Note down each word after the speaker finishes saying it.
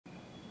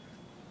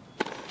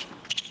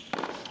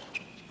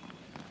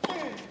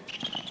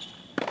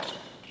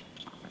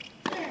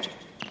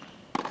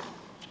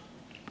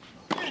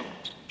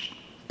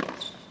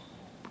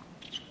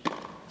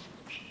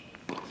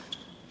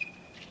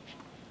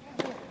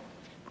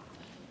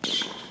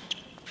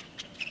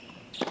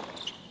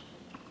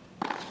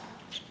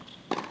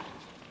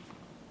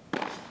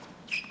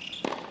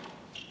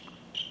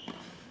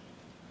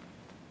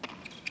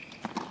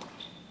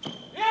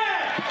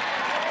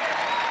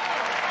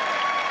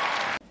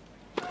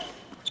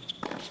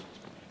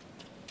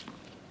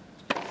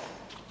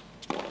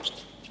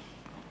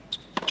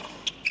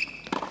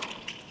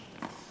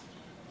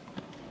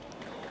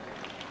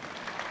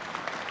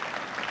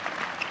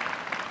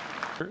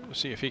We'll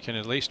see if he can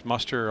at least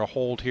muster a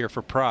hold here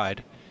for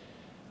Pride.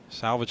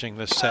 Salvaging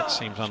this set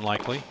seems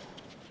unlikely.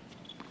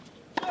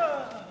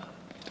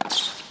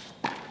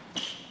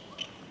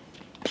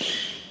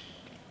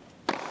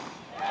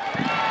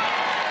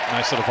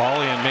 Nice little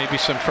volley and maybe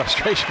some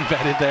frustration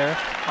vetted there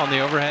on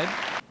the overhead.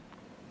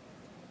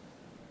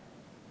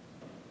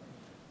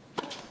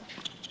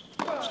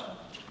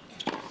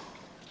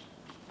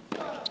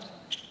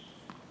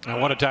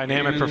 And what a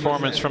dynamic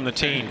performance from the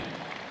team.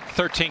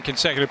 13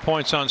 consecutive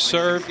points on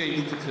serve.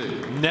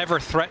 Never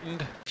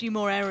threatened. A few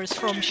more errors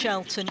from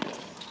Shelton.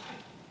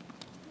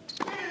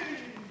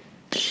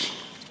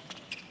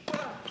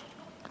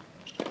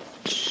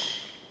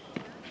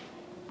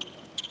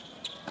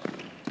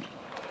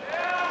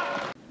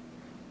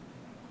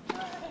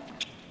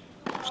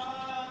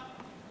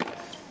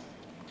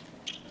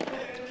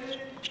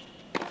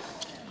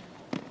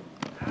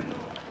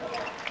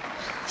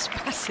 It's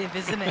massive,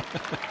 isn't it?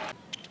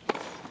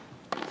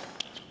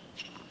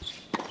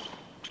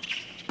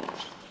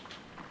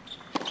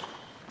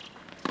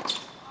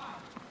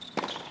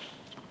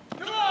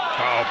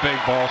 Big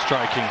ball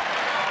striking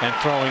and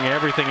throwing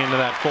everything into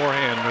that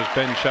forehand was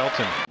Ben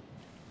Shelton.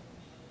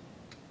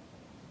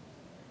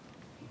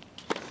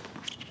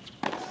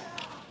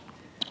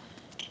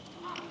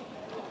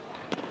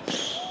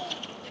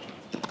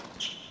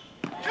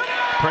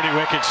 Pretty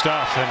wicked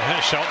stuff,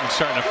 and Shelton's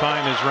starting to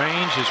find his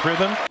range, his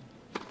rhythm.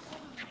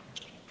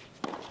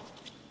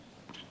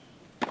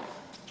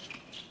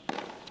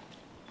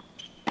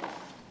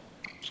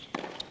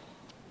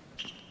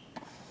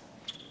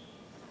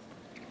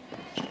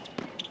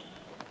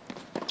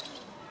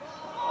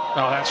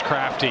 Oh, that's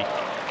crafty.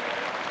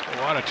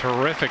 What a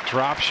terrific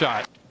drop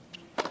shot.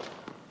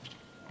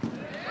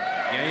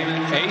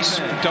 Ace,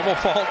 double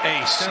fault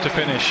ace to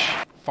finish.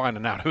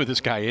 Finding out who this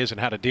guy is and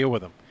how to deal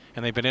with him.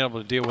 And they've been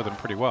able to deal with him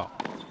pretty well.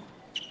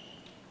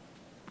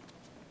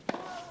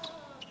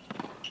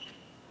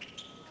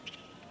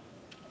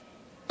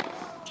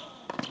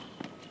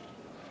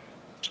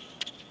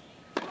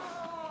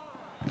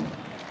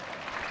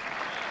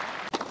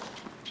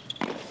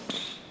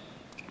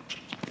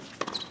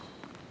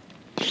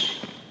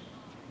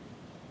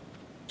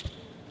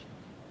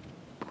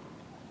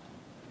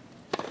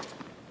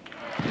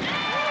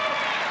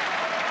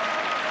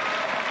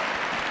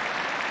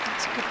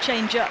 Good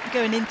change up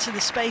going into the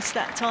space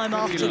that time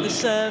after the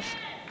serve.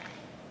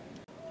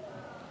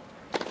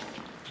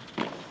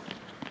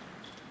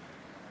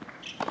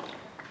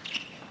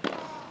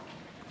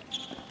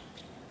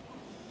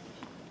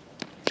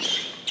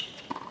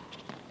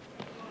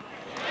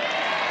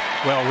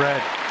 Well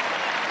read.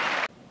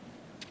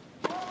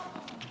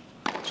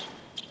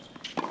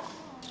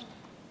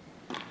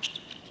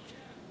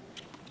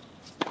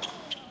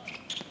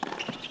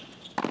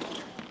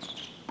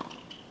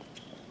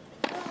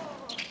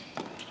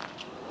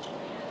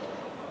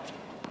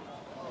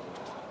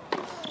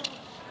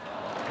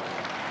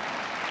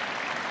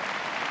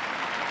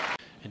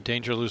 In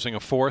danger of losing a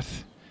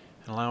fourth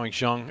and allowing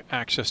Zhang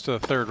access to the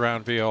third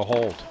round via a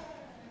hold.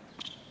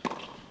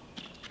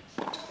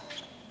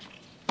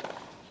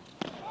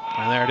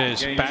 And there it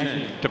is,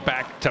 back to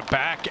back to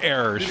back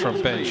errors from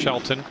Ben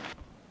Shelton.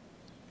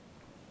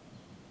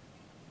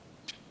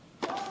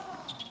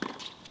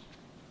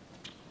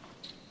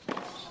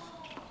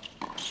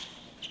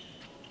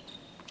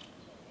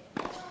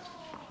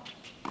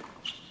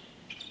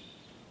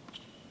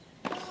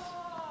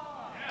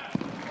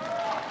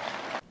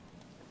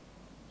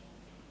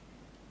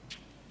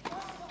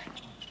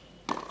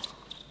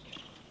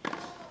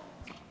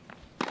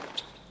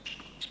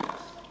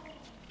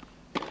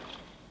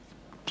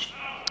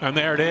 And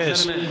there it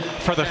is,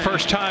 for the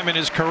first time in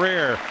his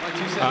career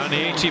on the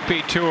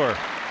ATP Tour.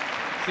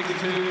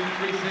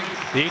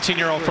 The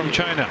 18-year-old from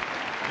China,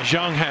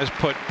 Zhang has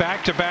put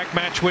back-to-back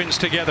match wins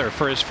together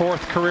for his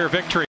fourth career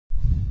victory.